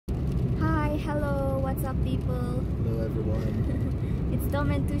Hello, what's up people? Hello everyone. It's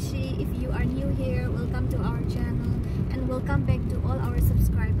Tom and Tushi. If you are new here, welcome to our channel and welcome back to all our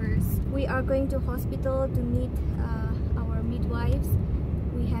subscribers. We are going to hospital to meet our midwives.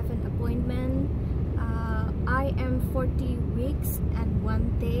 We have an appointment. I am 40 weeks and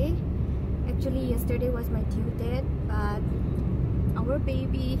 1 day. Actually, yesterday was my due date, but our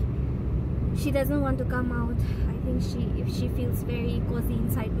baby, she doesn't want to come out. I think she feels very cozy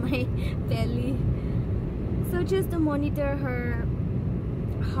inside my belly. So just to monitor her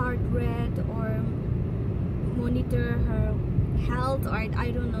heart rate or monitor her health, or I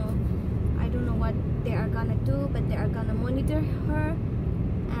don't know what they are gonna do, but they are gonna monitor her.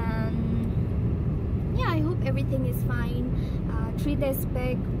 And yeah, I hope everything is fine. 3 days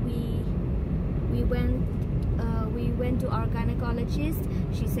back we went to our gynecologist.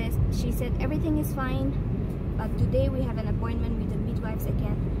 She said everything is fine, but today we have an appointment with the midwives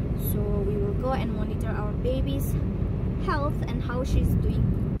again, so we will go and monitor our baby's health and how she's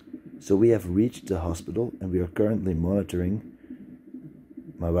doing. So we have reached the hospital and we are currently monitoring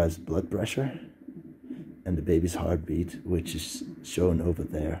my wife's blood pressure and the baby's heartbeat, which is shown over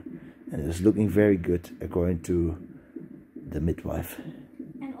there, and it is looking very good according to the midwife.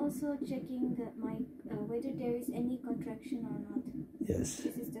 And also checking whether there is any contraction or not. Yes.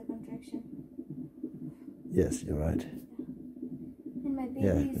 This is the contraction. Yes, you're right. And my baby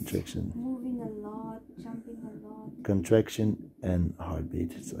is moving a lot, jumping a lot. Contraction and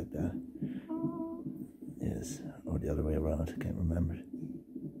heartbeat, it's like that. Oh. Yes, or the other way around, I can't remember.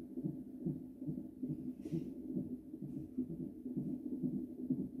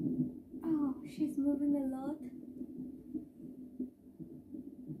 Oh, she's moving a lot.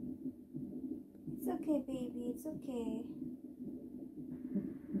 It's okay, baby, it's okay.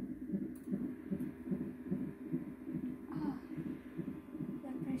 Oh,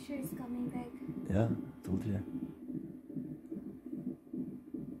 the pressure is coming back. Yeah, told you.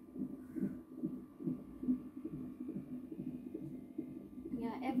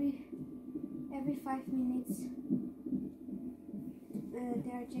 Yeah, every 5 minutes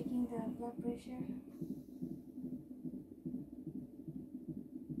they are checking the blood pressure.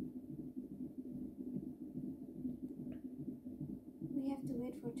 We have to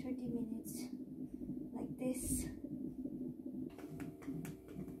wait for 30 minutes like this.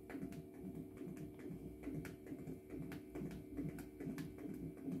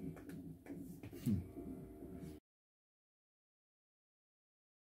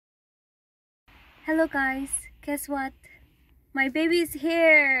 Hello guys, guess what? My baby is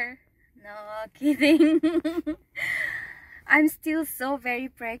here! No, kidding. I'm still so very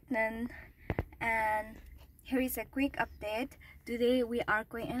pregnant, and here is a quick update. Today we are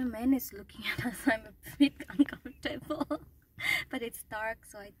going, and man is looking at us. I'm a bit uncomfortable, but it's dark,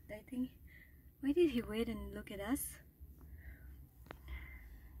 so I think, why did he wait and look at us?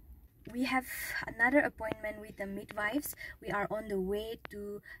 We have another appointment with the midwives. We are on the way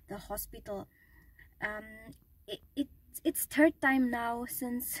to the hospital. It's third time now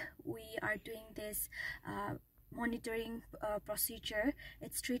since we are doing this monitoring procedure.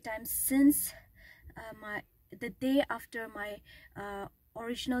 It's 3 times since the day after my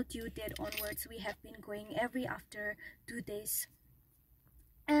original due date onwards. We have been going every after 2 days,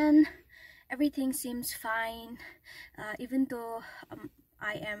 and everything seems fine, even though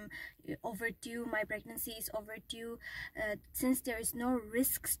I am overdue. My pregnancy is overdue. Since there is no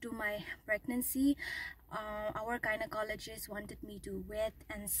risks to my pregnancy, our gynecologist wanted me to wait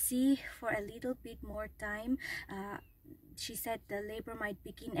and see for a little bit more time. She said the labor might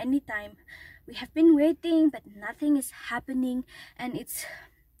begin anytime. We have been waiting, but nothing is happening, and it's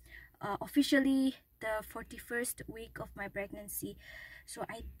officially the 41st week of my pregnancy. So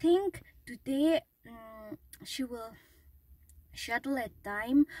I think today she will schedule a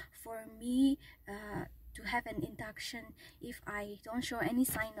time for me to have an induction if I don't show any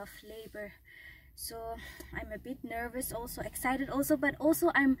sign of labor. So I'm a bit nervous, also excited also, but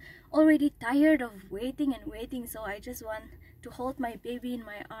also I'm already tired of waiting and waiting, so I just want to hold my baby in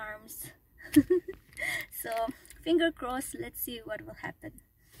my arms. So finger crossed, let's see what will happen.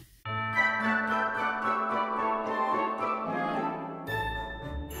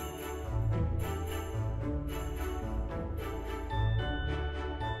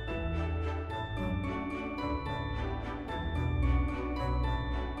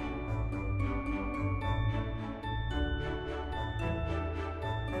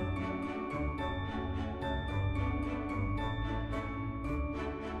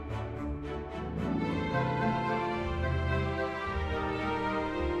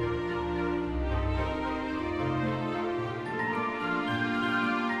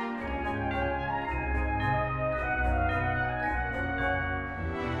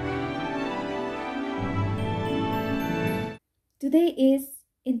 Today is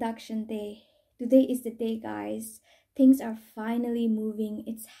induction day. Today is the day, guys. Things are finally moving.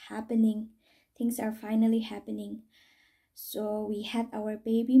 It's happening. Things are finally happening. So we had our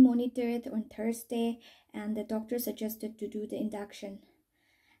baby monitored on Thursday, and the doctor suggested to do the induction.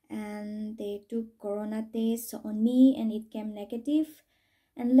 And they took corona tests on me, and it came negative.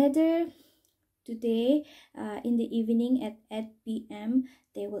 And later today, in the evening at 8 p.m.,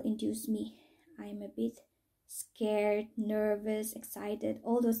 they will induce me. I'm a bit scared, nervous, excited.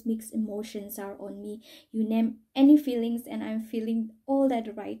 All those mixed emotions are on me. You name any feelings, and I'm feeling all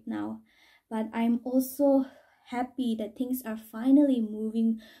that right now. But I'm also happy that things are finally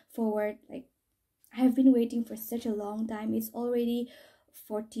moving forward. Like, I have been waiting for such a long time. It's already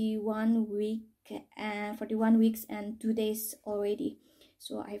 41 weeks and 2 days already.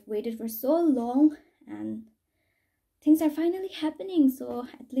 So I've waited for so long, and things are finally happening. So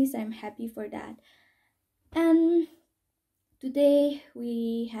at least I'm happy for that. And today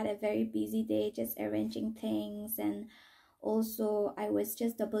we had a very busy day, just arranging things, and also I was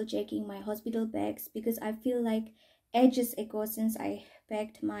just double checking my hospital bags, because I feel like ages ago since I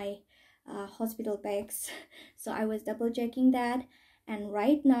packed my hospital bags. So I was double checking that, and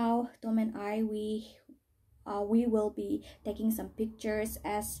right now Tom and I, we will be taking some pictures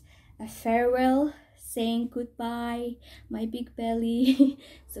as a farewell, saying goodbye, my big belly.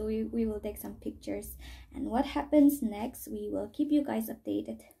 So we will take some pictures, and what happens next, we will keep you guys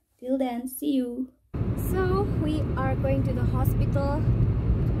updated. Till then, see you. So we are going to the hospital.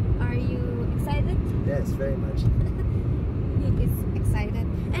 Are you excited? Yes, very much. He is excited,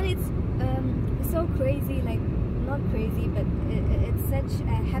 and it's so crazy, like not crazy, but it's such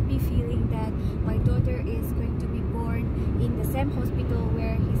a happy feeling that my daughter is going to be born in the same hospital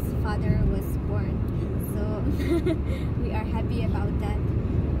where his father was born. So we are happy about that.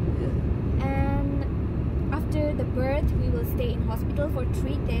 And after the birth, we will stay in hospital for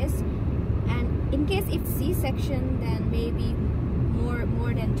 3 days, and in case it's C-section, then maybe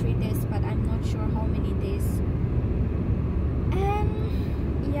more than 3 days, but I'm not sure how many days.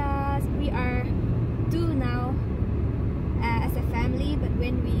 And yes, we are 2 now as a family, but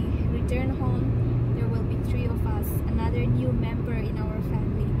when we return home, there will be 3 of us, another new member in our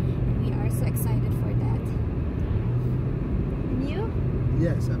family, and we are so excited for that. And you?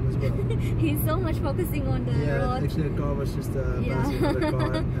 Yes, I was well. He's so much focusing on the road. Actually the car was just bouncing on the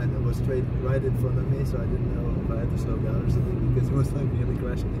car, and it was straight right in front of me, so I didn't know if I had to slow down or something, because it was like nearly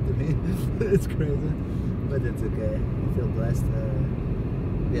crashing into me. It's crazy, but it's okay. I feel blessed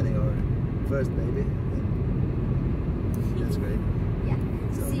getting our first baby. That's great. Yeah.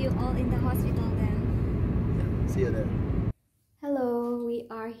 So, See you all in the hospital then. yeah, see you there. Hello, we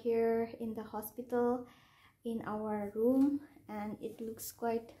are here in the hospital in our room, and it looks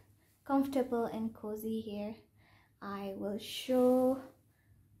quite comfortable and cozy here. I will show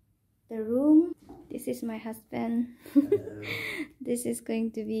the room. This is my husband. This is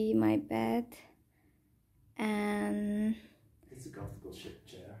going to be my bed, and It's a comfortable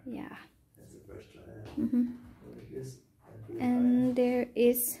chair. yeah. That's the first try. Like this. And there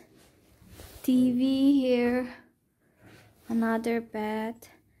is TV here, another bed,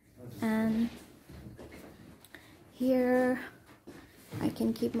 and here I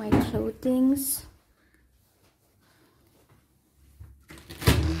can keep my clothings.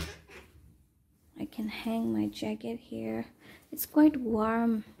 I can hang my jacket here. It's quite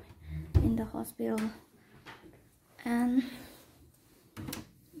warm in the hospital. And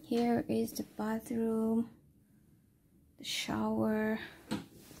here is the bathroom, the shower,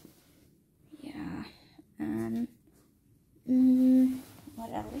 yeah, and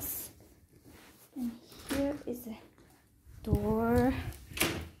what else? And here is a door,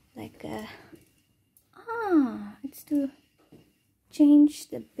 like a it's to change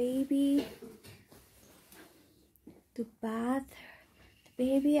the baby, to bath the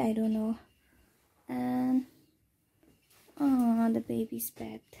baby, I don't know. And the baby's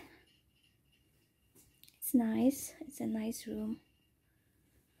bed. It's nice. It's a nice room.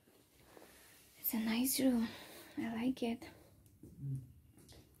 It's a nice room. I like it.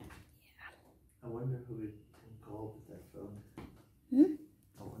 Yeah. I wonder who we can call with that phone.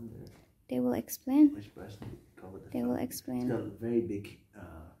 I wonder. They will explain. Which person we call with that They phone. will explain. It's got very big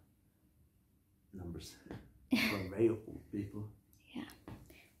numbers for very old people. Yeah.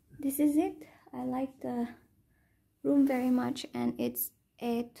 This is it. I like the room very much, and it's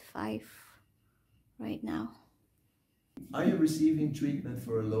 8:05 right now. Are you receiving treatment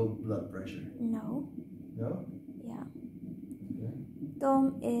for a low blood pressure? No. No? Yeah. Yeah.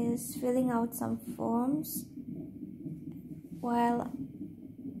 Tom is filling out some forms while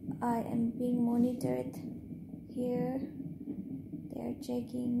I am being monitored here. they're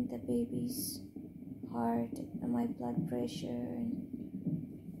checking the baby's heart and my blood pressure and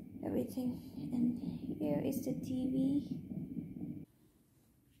everything. And here is the TV.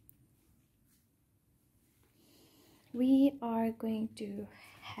 We are going to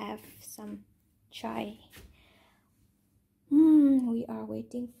have some chai. We are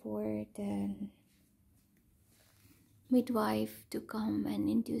waiting for the midwife to come and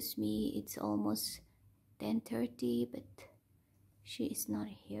induce me. It's almost 10:30, but she is not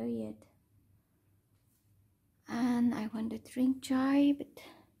here yet. And I want to drink chai, but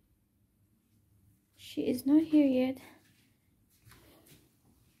she is not here yet.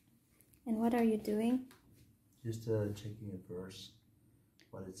 And what are you doing? Just checking a verse,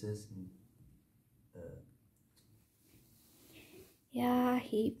 what it says. Yeah,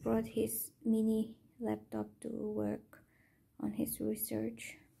 he brought his mini laptop to work on his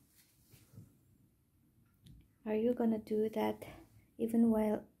research. Are you gonna do that even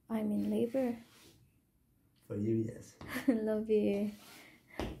while I'm in labor? For you, yes. Love you.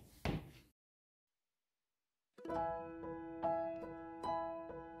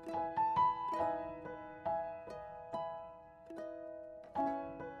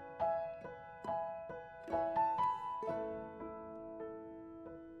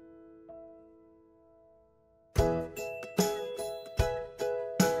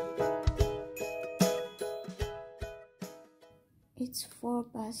 It's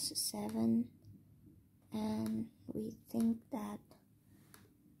 7:04 and we think that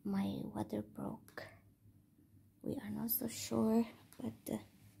my water broke. We are not so sure, but the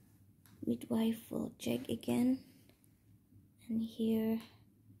midwife will check again. And here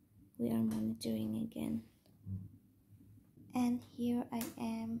we are monitoring again. And here I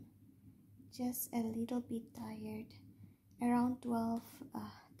am, just a little bit tired. Around 12,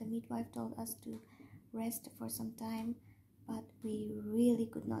 the midwife told us to rest for some time, but we really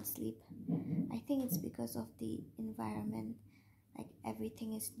could not sleep. I think it's because of the environment, like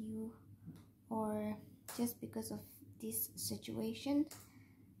everything is new, or just because of this situation,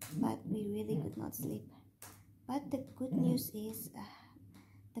 but we really could not sleep. But the good news is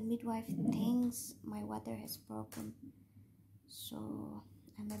the midwife thinks my water has broken, so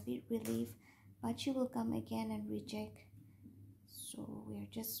I'm a bit relieved, but she will come again and recheck. So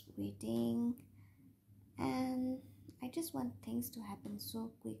we're just waiting, and I just want things to happen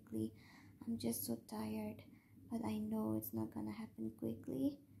so quickly. I'm just so tired, but I know it's not gonna happen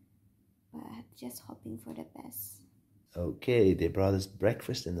quickly, but I'm just hoping for the best. Okay, they brought us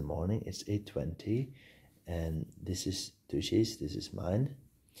breakfast in the morning. It's 8:20, and this is Tushi's, this is mine.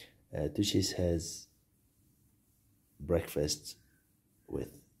 Tushi's has breakfast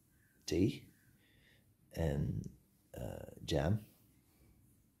with tea and jam,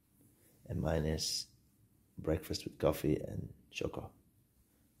 and mine is breakfast with coffee and choco.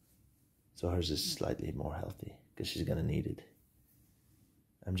 So hers is slightly more healthy because she's gonna need it.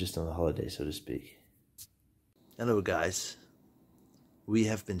 I'm just on a holiday, so to speak. Hello guys, we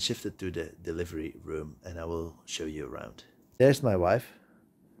have been shifted to the delivery room and I will show you around. There's my wife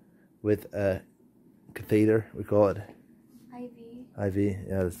with a catheter, we call it. IV,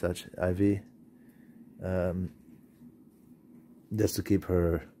 yeah, that's Dutch, IV. Just to keep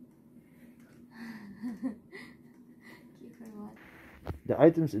her... Keep her what? The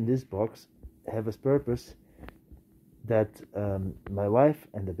items in this box have a purpose that my wife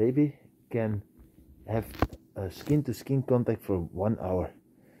and the baby can have skin-to-skin contact for 1 hour.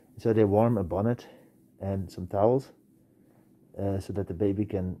 So they warm a bonnet and some towels so that the baby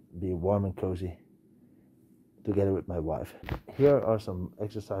can be warm and cozy together with my wife. Here are some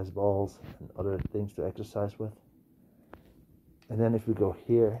exercise balls and other things to exercise with. And then if we go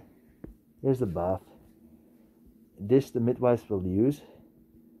here, here's the bath. This the midwives will use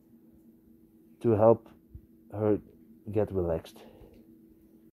to help her get relaxed.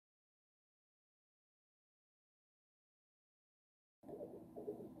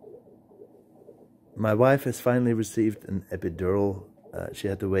 My wife has finally received an epidural. She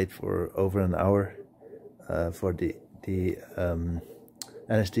had to wait for over an hour for the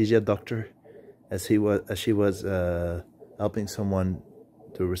anesthesia doctor, as she was helping someone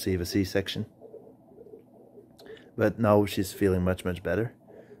to receive a C-section. But now she's feeling much better.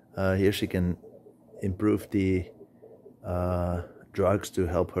 Here she can improve the drugs to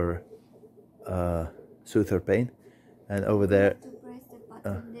help her soothe her pain, and over there. To press the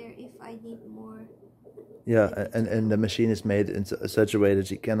button there if I need more. Yeah, and the machine is made in such a way that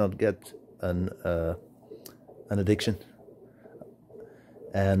she cannot get an addiction.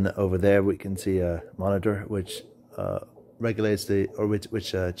 And over there we can see a monitor which regulates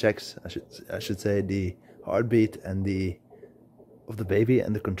which checks, I should say, the heartbeat and the of the baby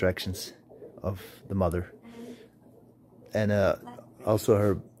and the contractions of the mother, and also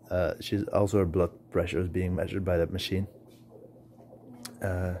her her blood pressure is being measured by that machine.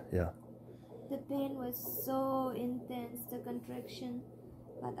 Yeah. The pain was so intense, the contraction,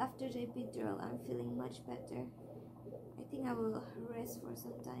 but after the epidural, I'm feeling much better. I think I will rest for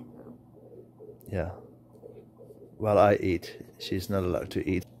some time now. Yeah. While I eat, she's not allowed to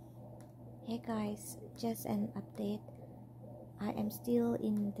eat. Hey guys, just an update. I am still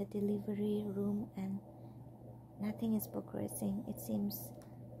in the delivery room and nothing is progressing. It seems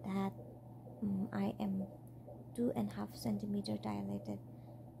that I am 2.5 centimeter dilated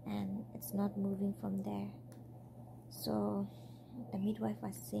and it's not moving from there. So the midwife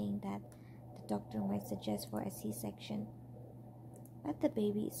was saying that the doctor might suggest for a C-section, but the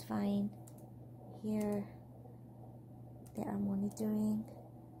baby is fine. Here they are monitoring.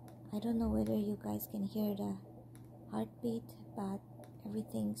 I don't know whether you guys can hear the heartbeat, but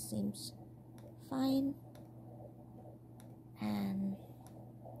everything seems fine. And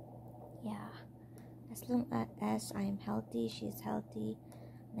yeah, as long as I'm healthy, she's healthy,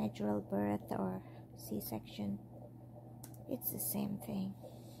 natural birth or C-section, it's the same thing.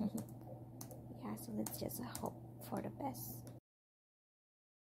 Yeah, so let's just hope for the best.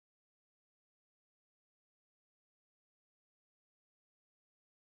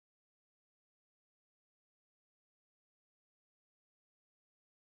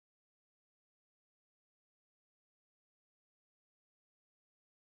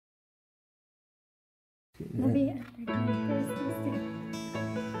 Maybe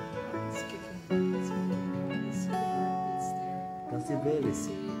That's your baby.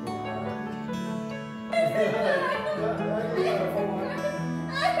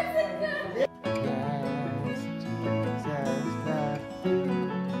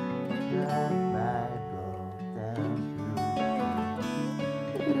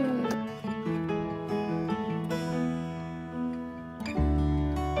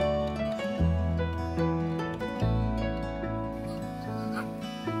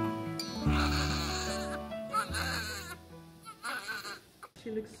 She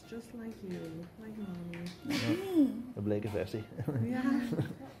looks just like you, like mommy. like me. Een bleke versie. Yeah.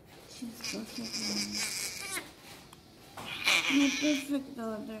 She's just like me. My perfect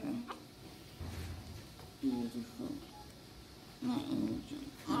daughter. Beautiful. My angel.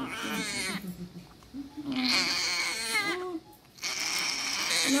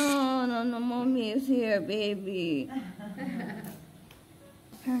 No, mommy is here, baby.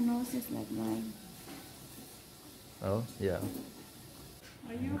 Her nose is like mine. Oh, yeah.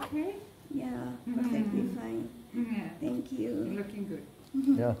 Are you okay? Yeah, perfectly fine. Yeah. Thank You're you. looking good.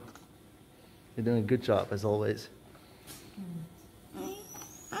 Yeah. You're doing a good job as always.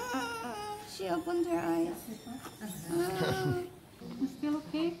 She opened her eyes. You still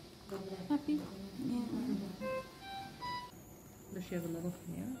okay? Happy? Yeah. Does she have a lot of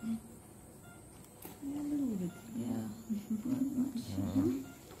hair? Yeah, a little bit. Yeah. Not much.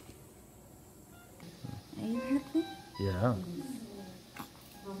 Are you happy? Yeah.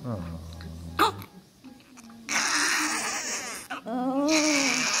 Oh. Oh.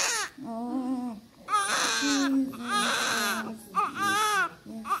 Oh. Jesus.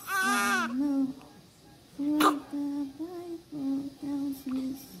 Yes, I know. What the Bible tells me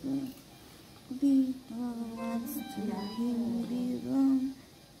so. People wants to heal me wrong.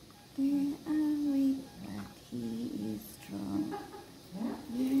 They are weak, but he is strong. Yes,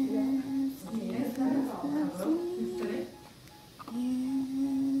 Jesus loves me.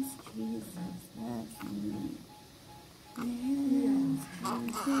 Yes, Jesus loves me. Yes, Jesus loves me.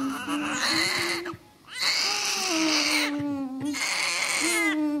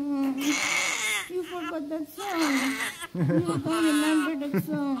 You forgot that song. You don't remember that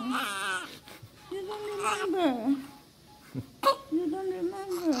song. You don't remember.